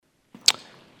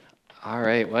All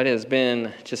right, well, it has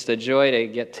been just a joy to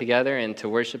get together and to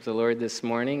worship the Lord this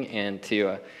morning and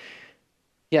to,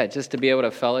 just to be able to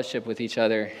fellowship with each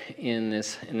other in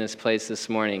this place this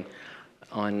morning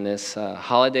on this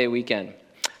holiday weekend.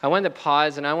 I wanted to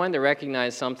pause and I wanted to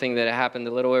recognize something that happened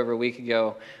a little over a week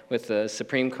ago with the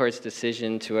Supreme Court's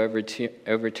decision to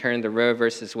overturn the Roe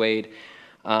versus Wade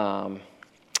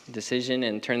decision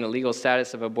and turn the legal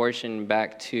status of abortion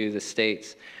back to the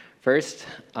states. First,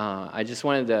 I just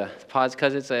wanted to pause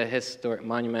because it's a historic,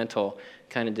 monumental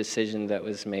kind of decision that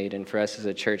was made, and for us as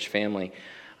a church family,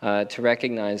 to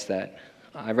recognize that.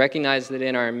 I recognize that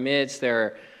in our midst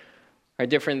there are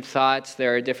different thoughts,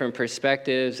 there are different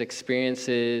perspectives,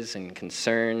 experiences, and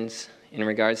concerns in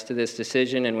regards to this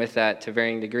decision, and with that to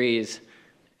varying degrees.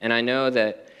 And I know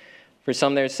that for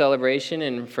some there's celebration,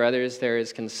 and for others there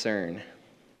is concern.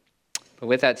 But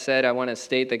with that said, I want to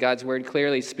state that God's word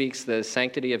clearly speaks the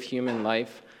sanctity of human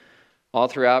life all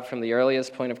throughout, from the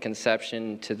earliest point of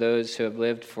conception to those who have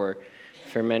lived for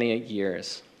many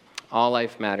years. All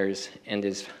life matters and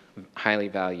is highly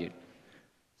valued.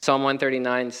 Psalm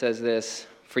 139 says this,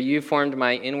 "For you formed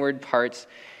my inward parts,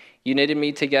 you knitted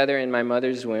me together in my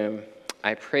mother's womb.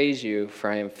 I praise you, for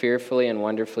I am fearfully and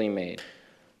wonderfully made.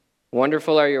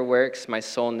 Wonderful are your works, my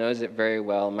soul knows it very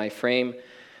well. My frame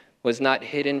was not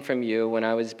hidden from you when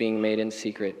I was being made in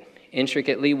secret.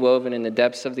 Intricately woven in the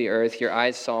depths of the earth, your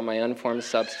eyes saw my unformed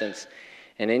substance,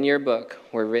 and in your book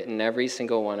were written every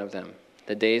single one of them,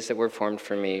 the days that were formed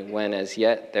for me, when as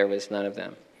yet there was none of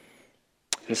them."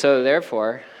 And so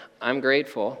therefore, I'm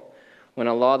grateful when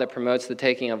a law that promotes the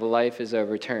taking of life is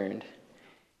overturned.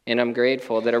 And I'm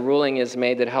grateful that a ruling is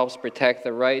made that helps protect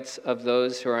the rights of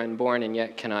those who are unborn and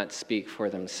yet cannot speak for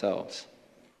themselves.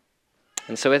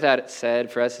 And so with that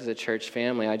said, for us as a church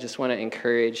family, I just want to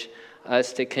encourage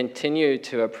us to continue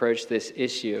to approach this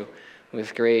issue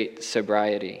with great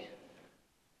sobriety.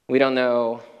 We don't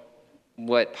know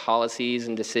what policies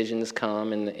and decisions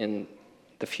come in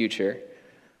the future,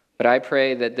 but I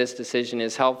pray that this decision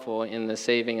is helpful in the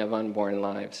saving of unborn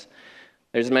lives.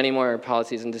 There's many more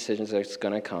policies and decisions that's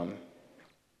going to come.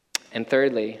 And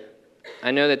thirdly,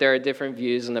 I know that there are different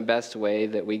views on the best way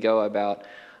that we go about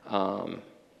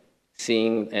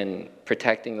seeing and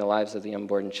protecting the lives of the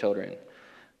unborn children.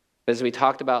 As we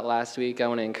talked about last week, I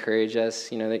want to encourage us,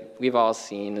 that we've all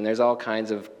seen, and there's all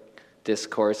kinds of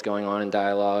discourse going on in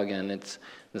dialogue, and there's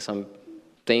some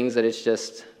things that it's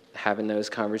just having those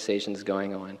conversations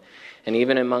going on, and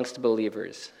even amongst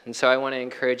believers. And so I want to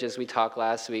encourage, as we talked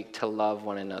last week, to love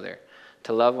one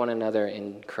another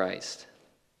in Christ.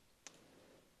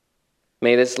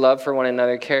 May this love for one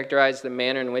another characterize the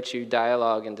manner in which you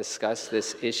dialogue and discuss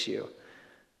this issue.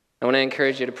 I want to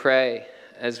encourage you to pray,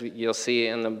 as you'll see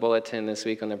in the bulletin this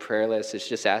week on the prayer list. It's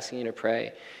just asking you to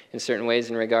pray in certain ways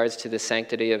in regards to the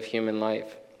sanctity of human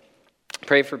life.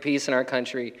 Pray for peace in our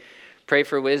country. Pray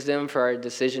for wisdom for our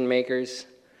decision makers.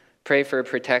 Pray for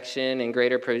protection and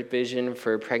greater provision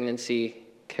for pregnancy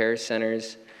care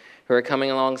centers who are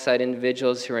coming alongside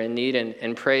individuals who are in need,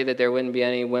 and pray that there wouldn't be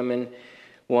any woman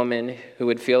who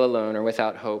would feel alone or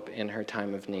without hope in her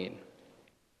time of need.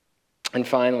 And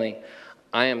finally,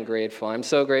 I am grateful. I'm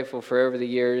so grateful for over the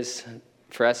years,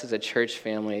 for us as a church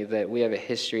family, that we have a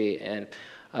history and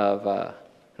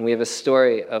we have a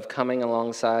story of coming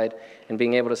alongside and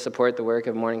being able to support the work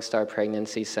of Morning Star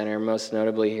Pregnancy Center, most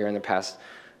notably here in the past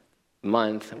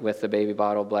month with the baby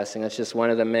bottle blessing. That's just one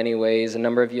of the many ways. A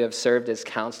number of you have served as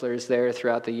counselors there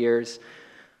throughout the years.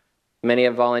 Many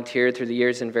have volunteered through the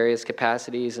years in various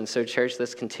capacities, and so church,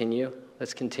 let's continue.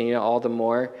 Let's continue all the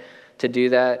more to do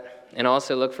that, and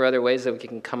also look for other ways that we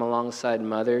can come alongside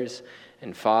mothers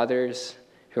and fathers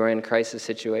who are in crisis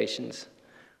situations,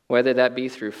 whether that be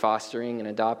through fostering and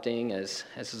adopting, as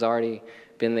has already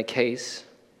been the case,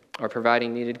 or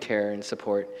providing needed care and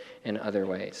support in other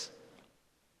ways.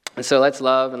 And so let's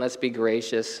love and let's be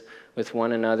gracious with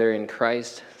one another in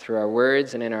Christ through our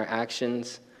words and in our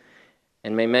actions.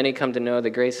 And may many come to know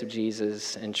the grace of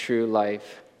Jesus and true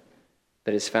life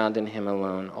that is found in him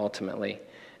alone, ultimately.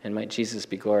 And might Jesus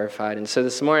be glorified. And so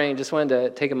this morning, I just wanted to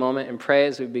take a moment and pray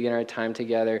as we begin our time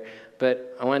together.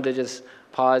 But I wanted to just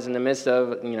pause in the midst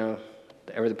of,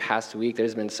 over the past week,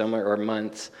 there's been or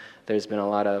months, there's been a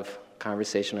lot of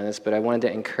conversation on this. But I wanted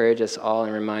to encourage us all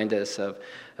and remind us of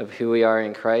who we are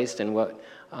in Christ and what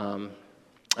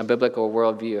a biblical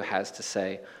worldview has to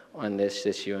say on this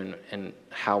issue and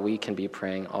how we can be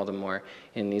praying all the more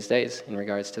in these days in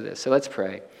regards to this. So let's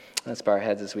pray. Let's bow our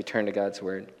heads as we turn to God's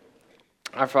word.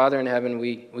 Our Father in heaven,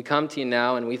 we come to you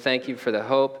now and we thank you for the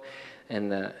hope and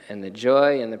the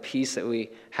joy and the peace that we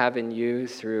have in you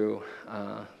through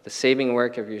the saving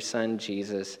work of your Son,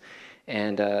 Jesus.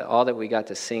 and all that we got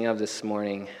to sing of this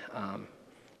morning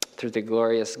through the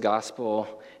glorious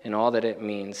gospel and all that it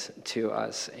means to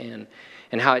us and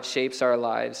how it shapes our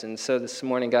lives. And so this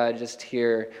morning, God, just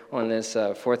here on this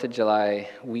 4th of July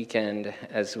weekend,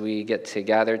 as we get to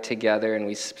gather together and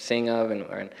we sing of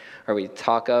or we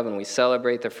talk of and we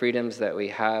celebrate the freedoms that we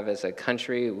have as a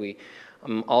country, we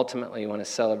ultimately want to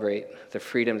celebrate the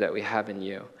freedom that we have in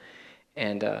you.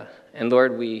 And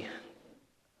Lord, we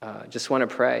just want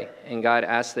to pray. And God,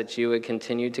 ask that you would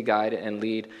continue to guide and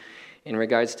lead in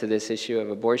regards to this issue of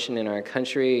abortion in our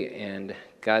country. And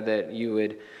God, that you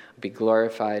would be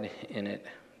glorified in it,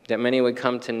 that many would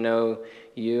come to know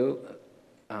you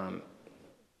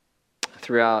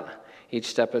throughout each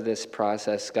step of this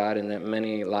process, God, and that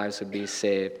many lives would be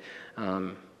saved.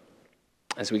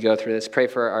 As we go through this, pray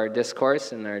for our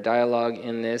discourse and our dialogue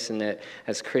in this, and that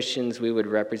as Christians we would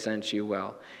represent you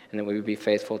well, and that we would be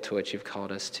faithful to what you've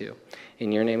called us to.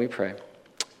 In your name we pray.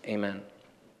 Amen.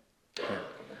 Amen.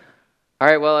 All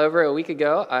right, well, over a week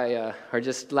ago, or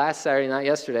just last Saturday, not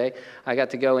yesterday, I got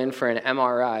to go in for an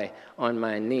MRI on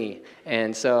my knee.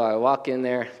 And so I walk in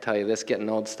there, tell you this getting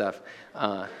old stuff,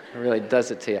 it really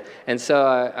does it to you. And so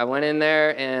I went in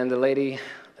there, and the lady,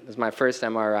 it was my first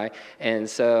MRI, and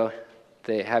so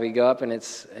they have you go up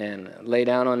and lay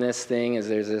down on this thing as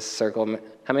there's this circle.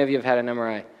 How many of you have had an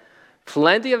MRI?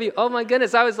 Plenty of you. Oh my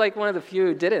goodness, I was like one of the few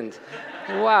who didn't.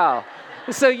 Wow.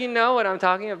 So you know what I'm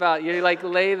talking about. You like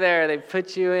lay there, they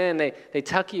put you in, they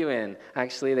tuck you in.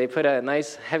 Actually, they put a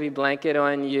nice heavy blanket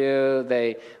on you,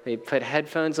 they put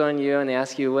headphones on you, and they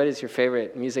ask you, what is your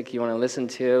favorite music you want to listen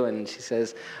to? And she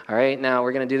says, all right, now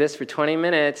we're going to do this for 20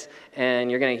 minutes, and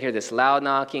you're going to hear this loud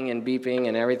knocking and beeping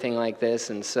and everything like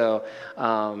this. And so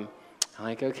I'm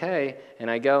like, okay. And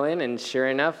I go in, and sure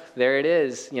enough, there it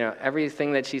is. You know,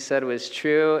 everything that she said was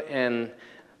true, and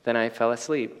then I fell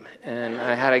asleep, and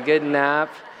I had a good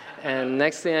nap, and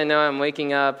next thing I know, I'm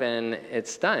waking up, and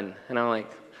it's done. And I'm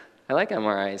like, I like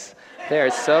MRIs.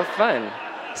 They're so fun.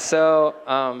 So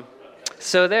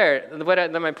there.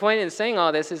 My point in saying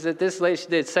all this is that this lady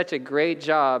did such a great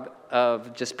job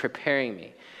of just preparing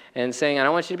me and saying, I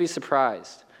don't want you to be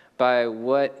surprised by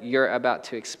what you're about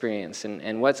to experience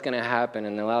and what's going to happen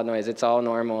and the loud noise. It's all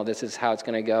normal. This is how it's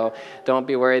going to go. Don't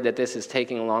be worried that this is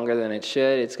taking longer than it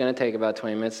should. It's going to take about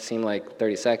 20 minutes. It seemed like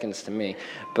 30 seconds to me.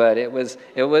 But it was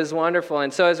wonderful.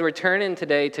 And so as we're turning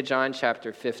today to John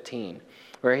chapter 15,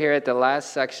 we're here at the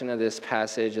last section of this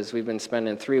passage as we've been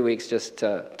spending 3 weeks just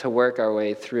to work our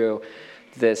way through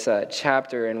this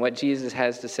chapter and what Jesus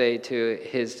has to say to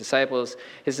his disciples.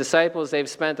 His disciples, they've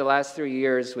spent the last 3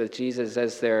 years with Jesus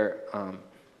as they're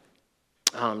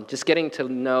just getting to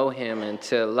know him and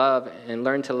to love and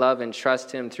learn to love and trust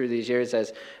him through these years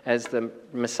as the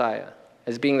Messiah,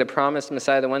 as being the promised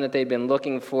Messiah, the one that they've been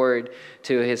looking forward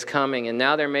to his coming. And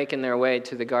now they're making their way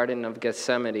to the Garden of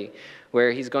Gethsemane,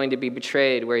 where he's going to be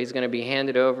betrayed, where he's going to be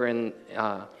handed over and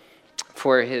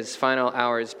for his final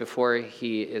hours before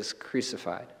he is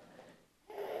crucified.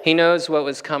 He knows what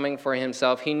was coming for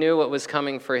himself. He knew what was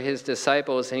coming for his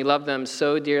disciples, and he loved them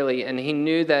so dearly, and he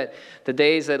knew that the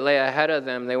days that lay ahead of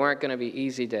them, they weren't going to be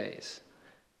easy days.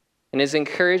 And his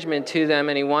encouragement to them,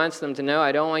 and he wants them to know,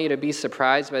 I don't want you to be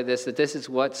surprised by this, that this is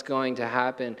what's going to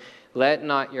happen. Let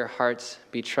not your hearts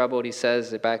be troubled, he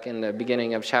says back in the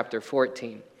beginning of chapter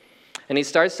 14. And he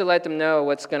starts to let them know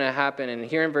what's going to happen. And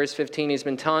here in verse 15, he's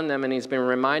been telling them and he's been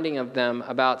reminding of them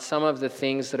about some of the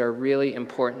things that are really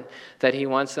important that he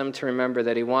wants them to remember,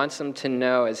 that he wants them to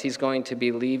know as he's going to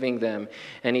be leaving them.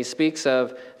 And he speaks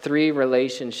of 3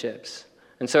 relationships.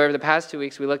 And so over the past 2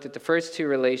 weeks, we looked at the first 2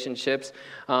 relationships.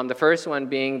 The first one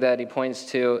being that he points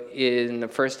to in the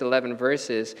first 11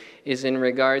 verses is in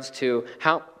regards to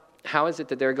how is it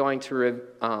that they're going to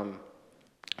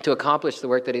accomplish the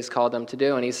work that he's called them to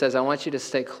do. And he says, I want you to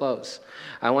stay close.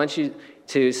 I want you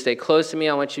to stay close to me.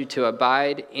 I want you to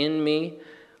abide in me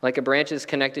like a branch is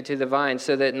connected to the vine,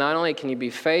 so that not only can you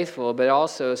be faithful, but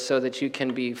also so that you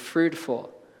can be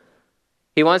fruitful.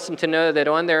 He wants them to know that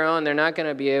on their own, they're not going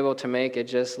to be able to make it,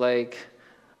 just like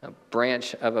a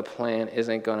branch of a plant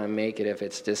isn't going to make it if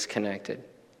it's disconnected.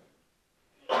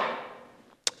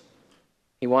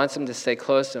 He wants them to stay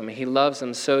close to him. He loves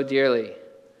them so dearly.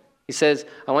 He says,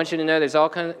 I want you to know there's all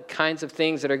kinds of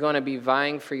things that are going to be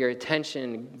vying for your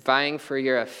attention, vying for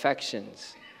your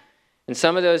affections. And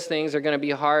some of those things are going to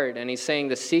be hard. And he's saying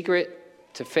the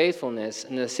secret to faithfulness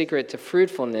and the secret to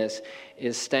fruitfulness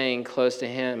is staying close to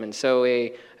him. And so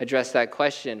we address that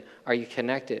question, are you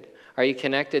connected? Are you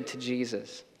connected to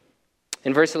Jesus?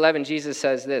 In verse 11, Jesus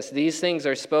says this, these things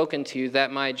are spoken to you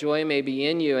that my joy may be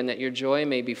in you and that your joy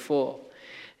may be full.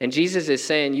 And Jesus is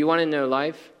saying, you want to know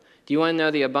life? Do Do you want to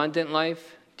know the abundant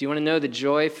life? Do you want to know the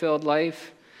joy-filled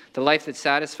life? The life that's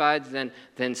satisfied?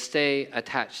 Then stay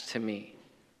attached to me.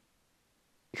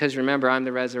 Because remember, I'm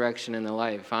the resurrection and the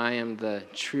life. I am the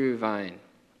true vine.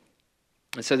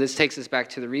 And so this takes us back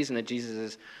to the reason that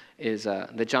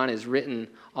that John has written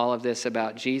all of this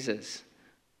about Jesus.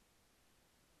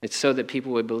 It's so that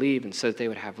people would believe and so that they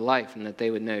would have life and that they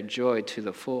would know joy to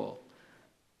the full.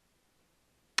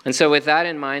 And so with that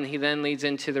in mind, he then leads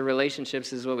into the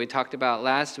relationships, is what we talked about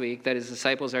last week, that his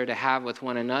disciples are to have with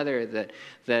one another,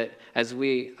 that as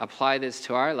we apply this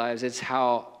to our lives, it's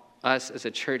how us as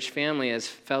a church family, as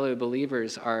fellow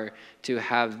believers, are to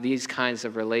have these kinds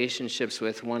of relationships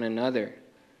with one another.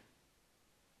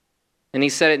 And he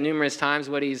said it numerous times.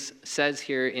 What he says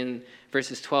here in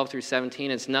verses 12 through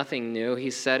 17, it's nothing new. He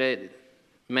said it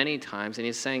many times, and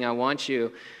he's saying, I want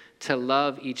you to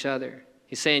love each other.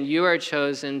 He's saying you are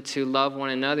chosen to love one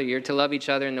another. You're to love each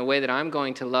other in the way that I'm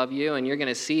going to love you, and you're going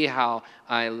to see how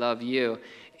I love you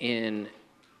in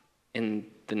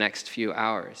the next few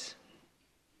hours.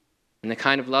 And the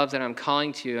kind of love that I'm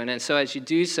calling to you. And so as you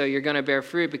do so, you're going to bear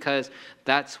fruit because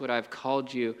that's what I've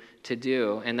called you to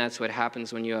do. And that's what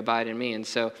happens when you abide in me. And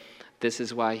so this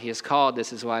is why he has called.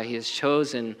 This is why he has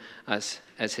chosen us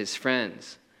as his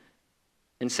friends.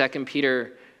 In 2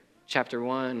 Peter chapter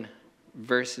 1,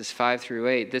 verses 5 through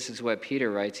 8, this is what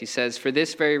Peter writes. He says, for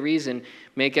this very reason,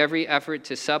 make every effort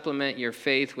to supplement your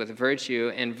faith with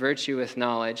virtue, and virtue with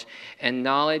knowledge, and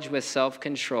knowledge with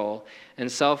self-control,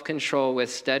 and self-control with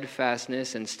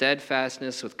steadfastness, and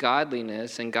steadfastness with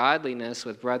godliness, and godliness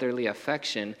with brotherly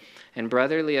affection, and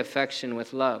brotherly affection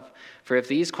with love. For if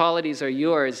these qualities are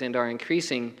yours and are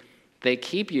increasing, they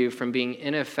keep you from being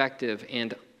ineffective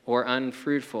or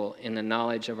unfruitful in the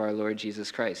knowledge of our Lord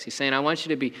Jesus Christ. He's saying, I want you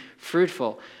to be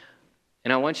fruitful,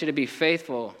 and I want you to be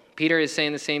faithful. Peter is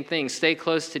saying the same thing. Stay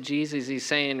close to Jesus. He's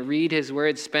saying, read his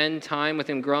word, spend time with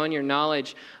him, grow in your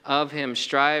knowledge of him,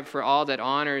 strive for all that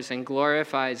honors and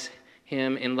glorifies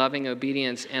him in loving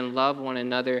obedience, and love one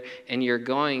another, and you're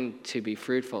going to be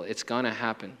fruitful. It's going to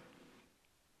happen.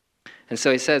 And so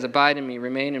he says, abide in me,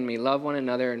 remain in me, love one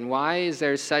another. And why is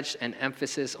there such an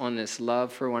emphasis on this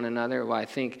love for one another? Well, I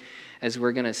think as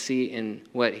we're going to see in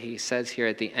what he says here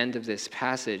at the end of this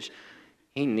passage,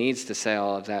 he needs to say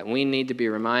all of that. We need to be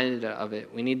reminded of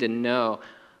it. We need to know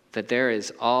that there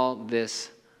is all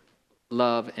this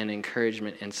love and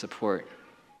encouragement and support.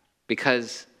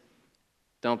 Because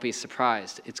don't be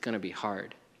surprised, it's going to be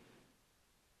hard.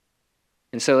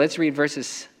 And so let's read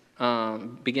verses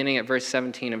beginning at verse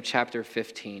 17 of chapter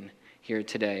 15 here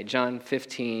today. John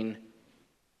 15.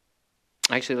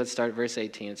 Actually, let's start at verse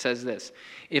 18. It says this,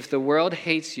 if the world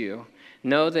hates you,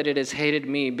 know that it has hated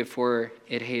me before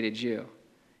it hated you.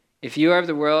 If you are of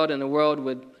the world, and the world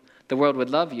would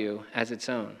love you as its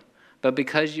own. But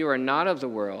because you are not of the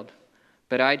world,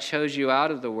 but I chose you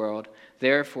out of the world,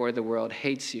 therefore the world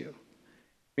hates you.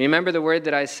 Remember the word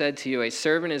that I said to you, a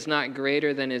servant is not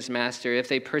greater than his master. If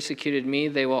they persecuted me,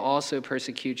 they will also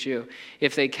persecute you.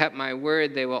 If they kept my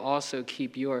word, they will also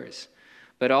keep yours.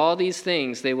 But all these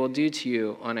things they will do to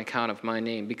you on account of my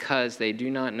name, because they do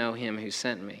not know him who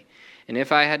sent me. And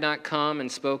if I had not come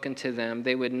and spoken to them,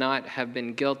 they would not have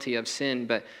been guilty of sin,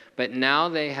 but now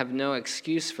they have no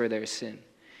excuse for their sin.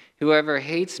 Whoever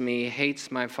hates me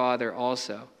hates my Father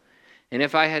also. And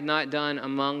if I had not done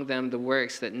among them the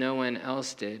works that no one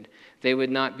else did, they would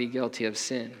not be guilty of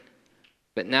sin.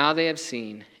 But now they have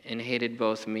seen and hated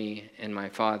both me and my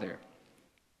Father.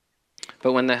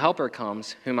 But when the Helper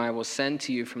comes, whom I will send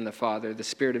to you from the Father, the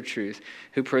Spirit of truth,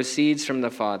 who proceeds from the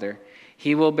Father,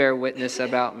 he will bear witness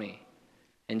about me.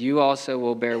 And you also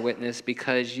will bear witness,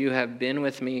 because you have been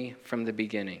with me from the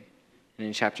beginning. And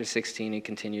in chapter 16, he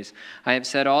continues, I have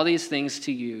said all these things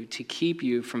to you to keep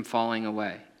you from falling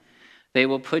away. They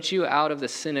will put you out of the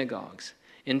synagogues.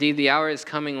 Indeed, the hour is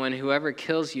coming when whoever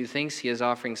kills you thinks he is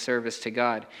offering service to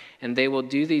God. And they will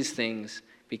do these things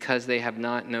because they have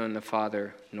not known the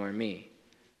Father nor me.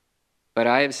 But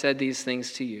I have said these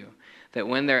things to you, that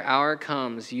when their hour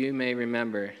comes, you may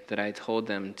remember that I told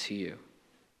them to you.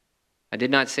 I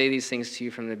did not say these things to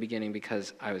you from the beginning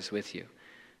because I was with you.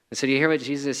 And so do you hear what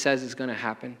Jesus says is going to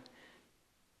happen?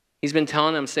 He's been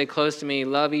telling them, stay close to me,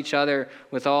 love each other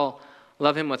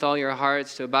love him with all your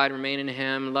hearts, to abide, remain in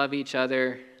him, love each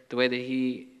other the way that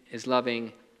he is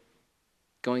loving,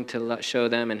 going to show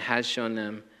them and has shown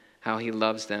them how he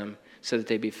loves them so that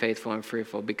they be faithful and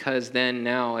fruitful. Because then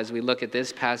now, as we look at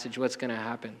this passage, what's going to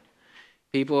happen?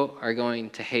 People are going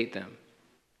to hate them.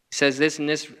 He says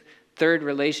this third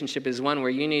relationship is one where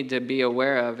you need to be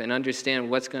aware of and understand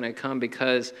what's going to come,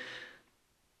 because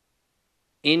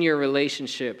in your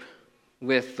relationship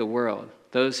with the world,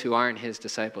 those who aren't his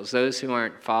disciples, those who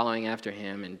aren't following after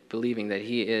him and believing that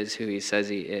he is who he says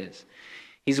he is.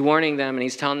 He's warning them and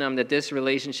he's telling them that this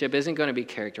relationship isn't going to be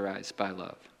characterized by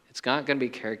love. It's not going to be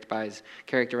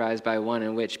characterized by one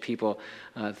in which people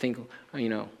think,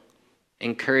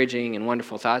 encouraging and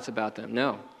wonderful thoughts about them.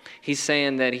 No. He's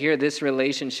saying that here this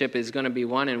relationship is going to be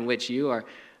one in which you are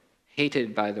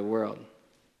hated by the world.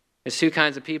 There's two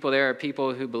kinds of people. There are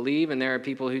people who believe and there are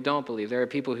people who don't believe. There are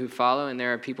people who follow and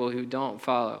there are people who don't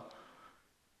follow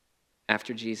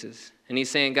after Jesus. And he's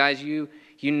saying, guys, you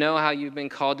know how you've been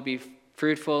called to be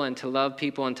fruitful and to love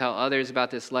people and tell others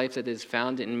about this life that is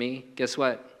found in me. Guess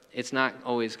what? It's not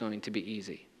always going to be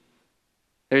easy.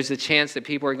 There's a chance that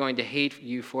people are going to hate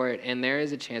you for it, and there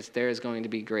is a chance there is going to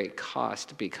be great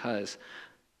cost because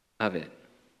of it.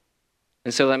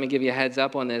 And so let me give you a heads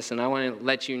up on this, and I want to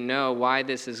let you know why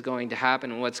this is going to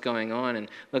happen and what's going on. And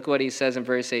look what he says in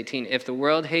verse 18. If the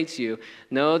world hates you,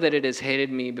 know that it has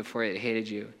hated me before it hated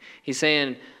you. He's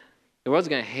saying the world's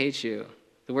going to hate you.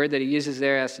 The word that he uses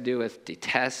there has to do with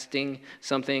detesting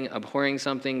something, abhorring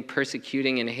something,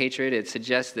 persecuting, and hatred. It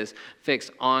suggests this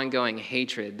fixed, ongoing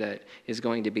hatred that is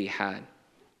going to be had.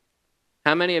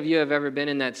 How many of you have ever been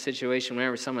in that situation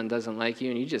whenever someone doesn't like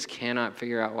you and you just cannot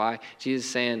figure out why? Jesus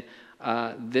is saying,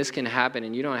 this can happen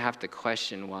and you don't have to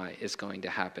question why it's going to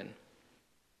happen.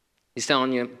 He's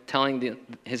telling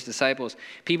his disciples,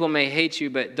 people may hate you,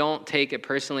 but don't take it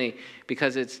personally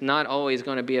because it's not always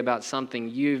going to be about something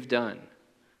you've done,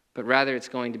 but rather it's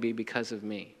going to be because of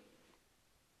me.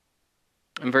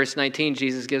 In verse 19,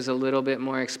 Jesus gives a little bit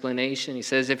more explanation. He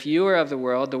says, if you were of the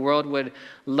world would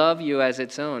love you as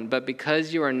its own. But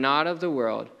because you are not of the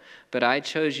world, but I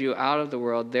chose you out of the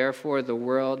world, therefore the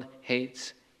world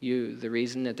hates you. The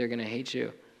reason that they're going to hate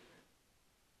you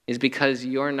is because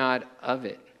you're not of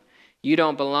it. You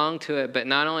don't belong to it, but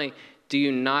not only do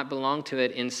you not belong to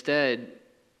it, instead,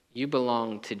 you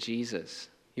belong to Jesus.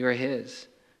 You are his.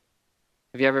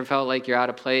 Have you ever felt like you're out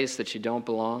of place, that you don't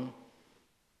belong?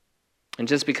 And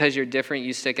just because you're different,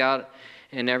 you stick out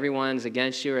and everyone's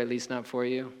against you, or at least not for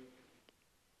you?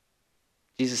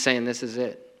 Jesus is saying this is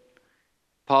it.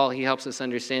 Paul, he helps us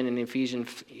understand in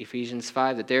Ephesians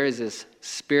 5 that there is this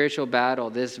spiritual battle,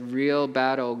 this real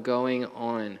battle going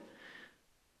on.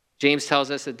 James tells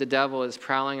us that the devil is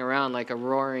prowling around like a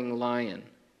roaring lion,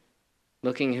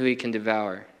 looking who he can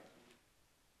devour.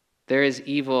 There is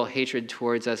evil hatred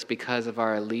towards us because of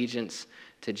our allegiance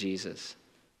to Jesus.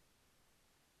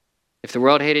 If the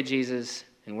world hated Jesus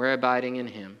and we're abiding in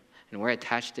him and we're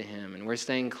attached to him and we're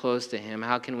staying close to him,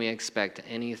 how can we expect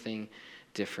anything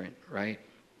different, right?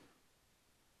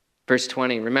 Verse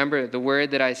 20, remember the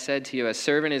word that I said to you, a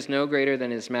servant is no greater than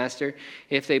his master.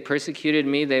 If they persecuted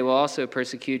me, they will also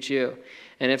persecute you.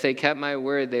 And if they kept my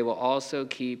word, they will also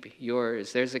keep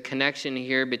yours. There's a connection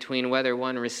here between whether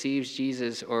one receives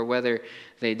Jesus or whether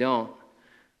they don't.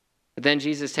 But then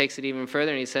Jesus takes it even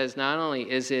further and he says, not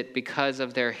only is it because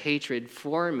of their hatred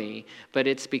for me, but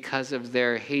it's because of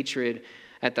their hatred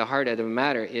at the heart of the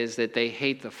matter is that they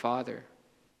hate the Father.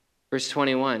 Verse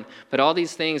 21, but all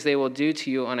these things they will do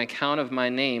to you on account of my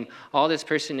name. All this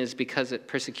persecution is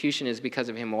because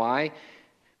of him. Why?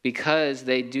 Because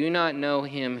they do not know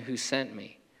him who sent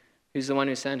me. Who's the one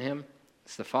who sent him?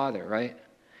 It's the Father, right?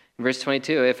 Verse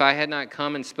 22, if I had not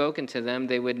come and spoken to them,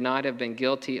 they would not have been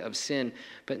guilty of sin.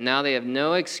 But now they have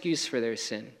no excuse for their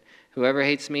sin. Whoever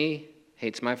hates me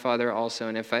hates my Father also.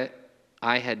 And if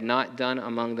I had not done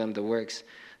among them the works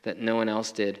that no one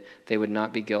else did, they would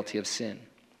not be guilty of sin.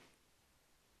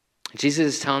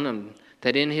 Jesus is telling them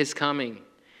that in his coming,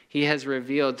 he has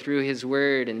revealed through his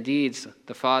word and deeds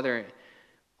the Father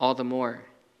all the more.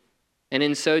 And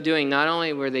in so doing, not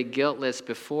only were they guiltless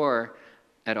before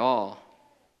at all,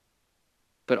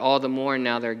 but all the more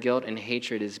now their guilt and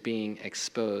hatred is being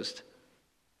exposed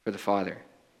for the Father.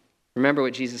 Remember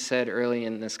what Jesus said early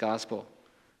in this gospel.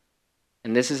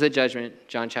 And this is the judgment,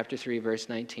 John chapter 3, verse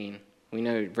 19. We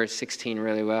know verse 16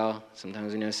 really well.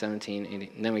 Sometimes we know 17.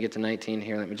 And then we get to 19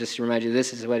 here. Let me just remind you,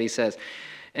 this is what he says.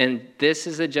 And this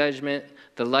is the judgment.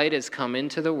 The light has come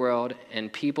into the world,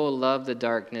 and people love the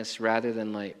darkness rather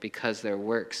than light because their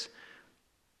works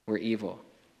were evil.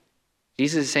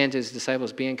 Jesus is saying to his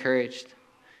disciples, be encouraged.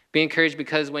 Be encouraged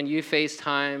because when you face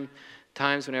times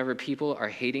whenever people are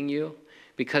hating you,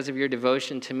 because of your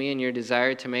devotion to me and your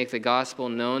desire to make the gospel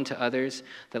known to others,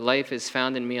 that life is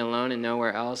found in me alone and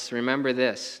nowhere else, remember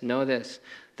this, know this,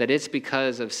 that it's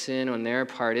because of sin on their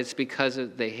part. It's because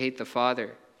they hate the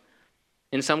Father.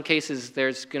 In some cases,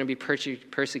 there's going to be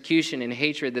persecution and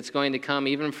hatred that's going to come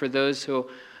even from those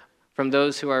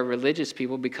who are religious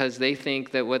people because they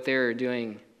think that what they're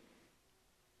doing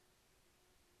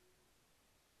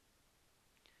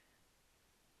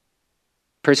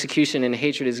Persecution and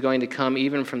hatred is going to come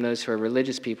even from those who are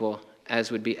religious people,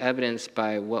 as would be evidenced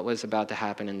by what was about to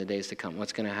happen in the days to come.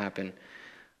 What's going to happen?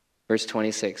 Verse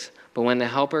 26, but when the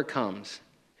Helper comes,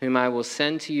 whom I will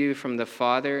send to you from the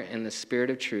Father and the Spirit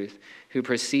of truth, who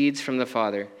proceeds from the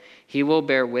Father, he will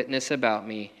bear witness about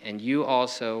me, and you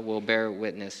also will bear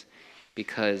witness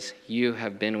because you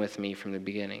have been with me from the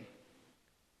beginning.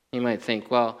 You might think,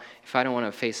 well, if I don't want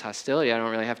to face hostility, I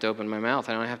don't really have to open my mouth.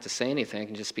 I don't have to say anything. I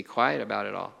can just be quiet about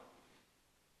it all.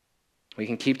 We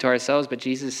can keep to ourselves, but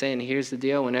Jesus is saying, here's the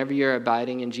deal. Whenever you're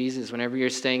abiding in Jesus, whenever you're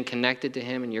staying connected to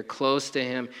him and you're close to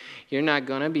him, you're not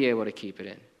going to be able to keep it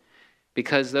in.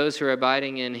 Because those who are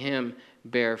abiding in him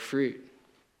bear fruit.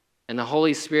 And the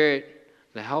Holy Spirit,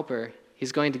 the Helper,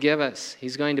 he's going to give us.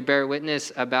 He's going to bear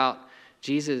witness about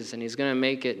Jesus, and he's going to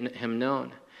make him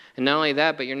known. And not only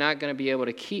that, but you're not going to be able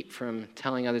to keep from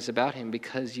telling others about him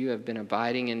because you have been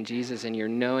abiding in Jesus and you're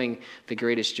knowing the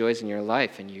greatest joys in your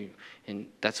life, and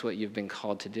that's what you've been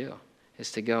called to do, is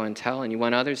to go and tell, and you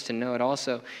want others to know it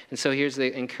also. And so here's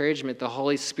the encouragement. The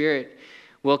Holy Spirit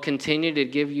will continue to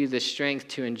give you the strength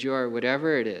to endure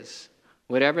whatever it is,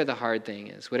 whatever the hard thing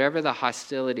is, whatever the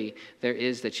hostility there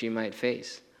is that you might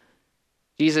face.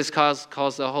 Jesus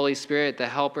calls the Holy Spirit the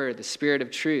Helper, the Spirit of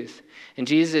truth. And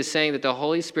Jesus is saying that the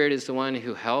Holy Spirit is the one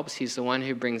who helps. He's the one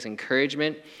who brings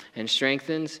encouragement and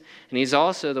strengthens. And he's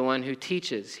also the one who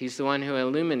teaches. He's the one who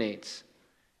illuminates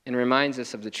and reminds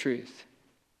us of the truth.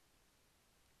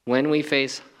 When we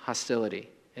face hostility,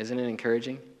 isn't it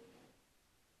encouraging?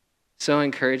 So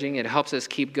encouraging. It helps us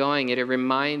keep going. It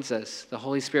reminds us, the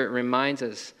Holy Spirit reminds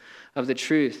us of the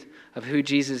truth of who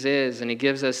Jesus is, and he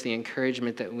gives us the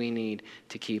encouragement that we need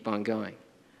to keep on going.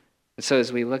 And so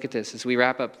as we look at this, as we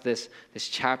wrap up this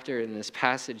chapter and this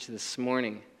passage this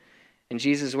morning, and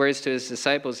Jesus' words to his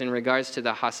disciples in regards to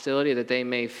the hostility that they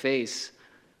may face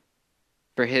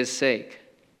for his sake,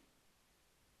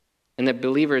 and that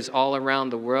believers all around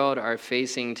the world are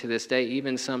facing to this day,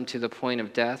 even some to the point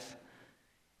of death,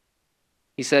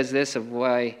 he says this of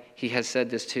why he has said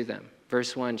this to them.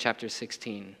 Verse 1, chapter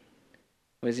 16.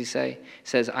 What does he say? He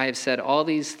says, I have said all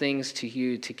these things to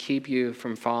you to keep you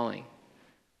from falling.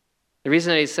 The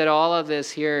reason that he said all of this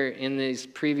here in these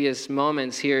previous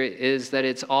moments here is that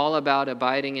it's all about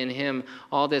abiding in him.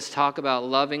 All this talk about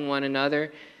loving one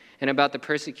another and about the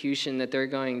persecution that they're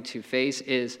going to face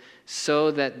is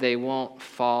so that they won't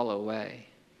fall away.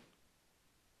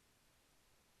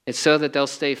 It's so that they'll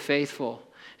stay faithful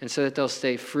and so that they'll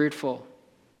stay fruitful.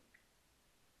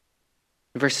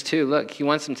 Verse 2, look, he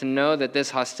wants them to know that this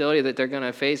hostility that they're going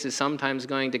to face is sometimes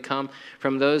going to come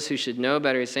from those who should know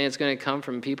better. He's saying it's going to come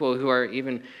from people who are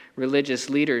even religious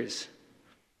leaders.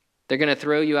 They're going to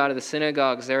throw you out of the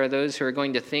synagogues. There are those who are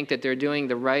going to think that they're doing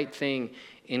the right thing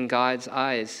in God's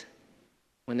eyes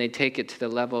when they take it to the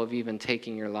level of even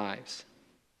taking your lives.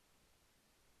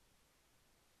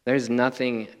 There's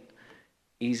nothing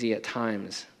easy at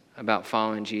times about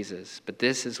following Jesus, but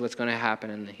this is what's going to happen,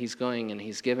 and he's going and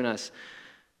he's given us.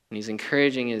 And he's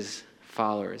encouraging his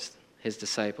followers, his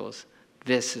disciples.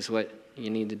 This is what you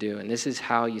need to do. And this is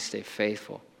how you stay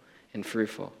faithful and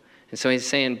fruitful. And so he's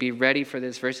saying, be ready for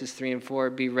this. Verses 3 and 4,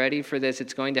 be ready for this.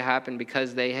 It's going to happen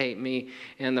because they hate me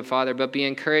and the Father. But be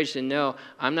encouraged and know,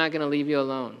 I'm not going to leave you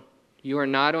alone. You are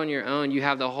not on your own. You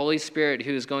have the Holy Spirit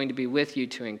who is going to be with you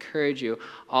to encourage you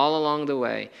all along the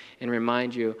way and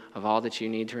remind you of all that you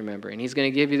need to remember. And he's going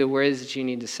to give you the words that you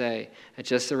need to say at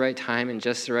just the right time in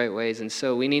just the right ways. And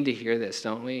so we need to hear this,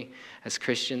 don't we, as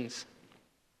Christians?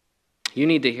 You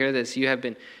need to hear this. You have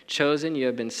been chosen. You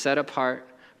have been set apart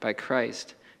by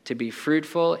Christ to be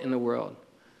fruitful in the world.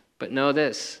 But know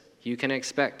this, you can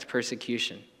expect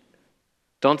persecution.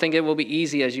 Don't think it will be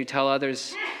easy as you tell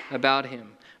others about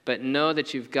him. But know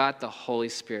that you've got the Holy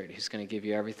Spirit who's going to give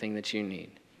you everything that you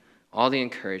need. All the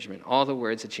encouragement, all the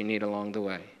words that you need along the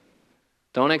way.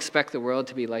 Don't expect the world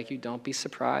to be like you. Don't be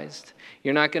surprised.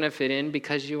 You're not going to fit in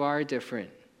because you are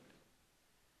different.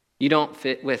 You don't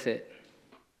fit with it.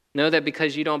 Know that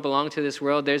because you don't belong to this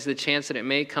world, there's the chance that it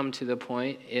may come to the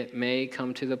point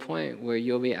where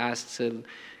you'll be asked to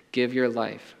give your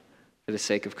life for the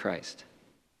sake of Christ.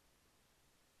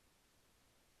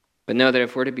 But know that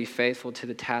if we're to be faithful to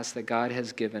the task that God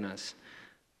has given us,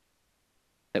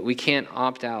 that we can't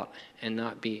opt out and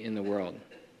not be in the world.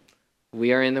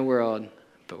 We are in the world,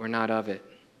 but we're not of it.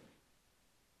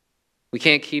 We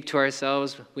can't keep to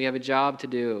ourselves. We have a job to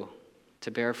do,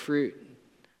 to bear fruit,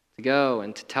 to go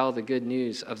and to tell the good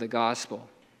news of the gospel.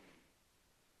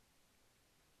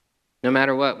 No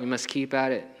matter what, we must keep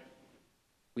at it.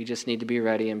 We just need to be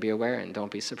ready and be aware and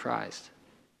don't be surprised.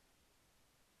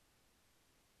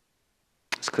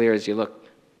 It's clear as you look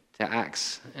to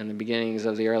Acts and the beginnings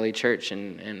of the early church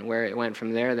and where it went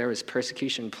from there. There was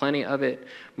persecution, plenty of it,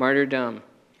 martyrdom.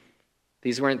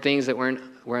 These weren't things that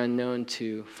were unknown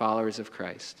to followers of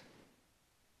Christ.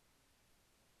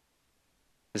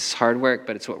 This is hard work,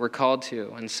 but it's what we're called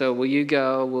to. And so will you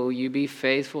go? Will you be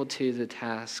faithful to the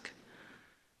task?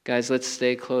 Guys, let's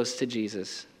stay close to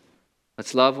Jesus.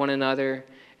 Let's love one another,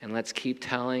 and let's keep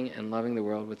telling and loving the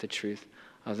world with the truth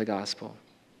of the gospel.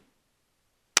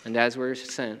 And as we're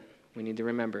sent, we need to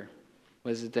remember,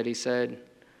 what is it that he said?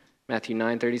 Matthew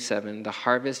 9:37, the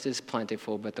harvest is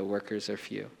plentiful, but the workers are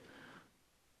few.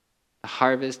 The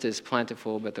harvest is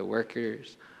plentiful, but the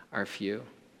workers are few.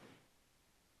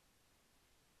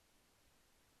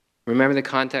 Remember the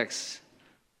context.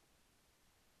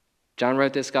 John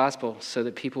wrote this gospel so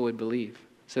that people would believe,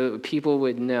 so that people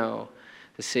would know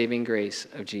the saving grace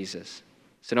of Jesus.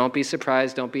 So don't be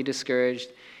surprised, don't be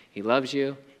discouraged. He loves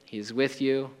you. He is with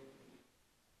you.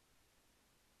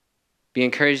 Be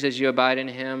encouraged as you abide in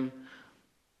him.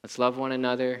 Let's love one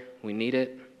another. We need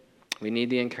it. We need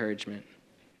the encouragement.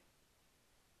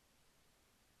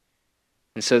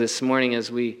 And so this morning,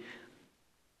 as we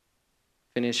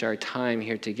finish our time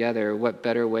here together, what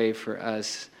better way for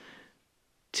us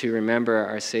to remember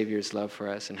our Savior's love for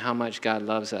us and how much God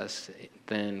loves us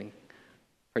than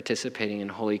participating in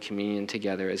Holy Communion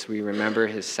together as we remember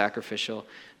his sacrificial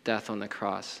death on the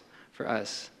cross for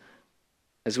us,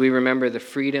 as we remember the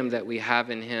freedom that we have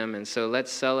in him. And so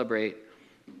let's celebrate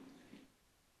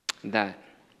that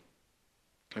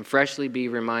and freshly be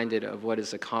reminded of what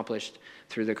is accomplished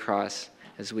through the cross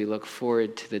as we look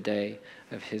forward to the day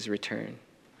of his return.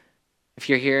 If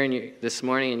you're here this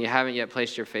morning and you haven't yet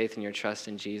placed your faith and your trust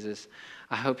in Jesus,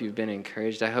 I hope you've been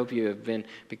encouraged. I hope you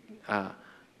have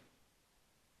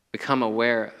become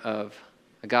aware of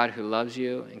a God who loves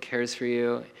you and cares for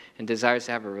you and desires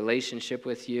to have a relationship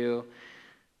with you.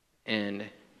 And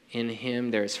in him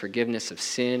there is forgiveness of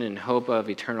sin and hope of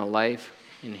eternal life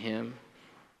in him.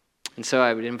 And so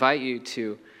I would invite you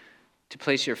to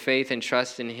place your faith and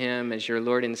trust in him as your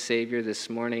Lord and Savior this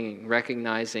morning,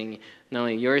 recognizing not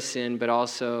only your sin, but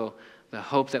also the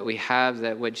hope that we have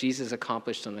that what Jesus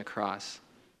accomplished on the cross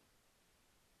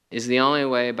is the only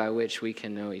way by which we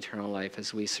can know eternal life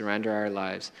as we surrender our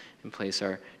lives and place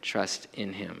our trust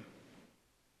in him.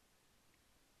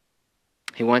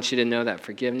 He wants you to know that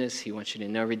forgiveness. He wants you to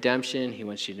know redemption. He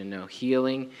wants you to know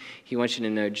healing. He wants you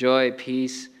to know joy,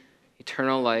 peace,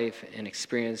 eternal life, and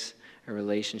experience a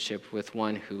relationship with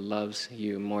one who loves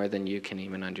you more than you can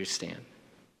even understand.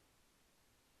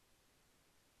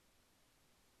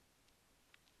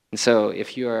 And so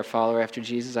if you are a follower after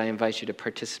Jesus, I invite you to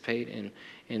participate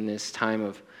in this time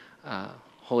of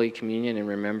Holy Communion and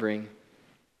remembering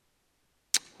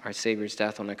our Savior's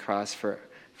death on the cross for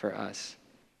us.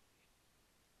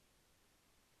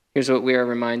 Here's what we are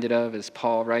reminded of as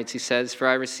Paul writes. He says, "For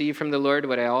I received from the Lord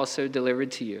what I also delivered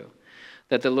to you,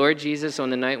 that the Lord Jesus, on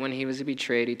the night when he was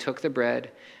betrayed, he took the bread,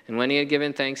 and when he had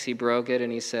given thanks, he broke it,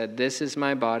 and he said, 'This is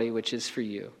my body, which is for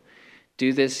you.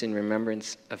 Do this in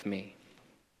remembrance of me.'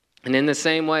 And in the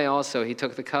same way also he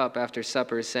took the cup after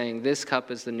supper, saying, 'This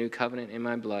cup is the new covenant in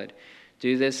my blood.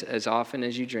 Do this as often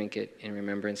as you drink it in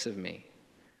remembrance of me.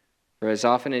 For as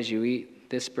often as you eat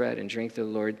this bread and drink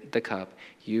the cup,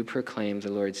 you proclaim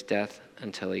the Lord's death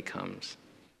until he comes.'"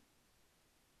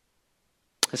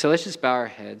 And so let's just bow our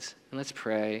heads and let's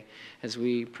pray as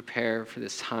we prepare for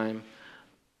this time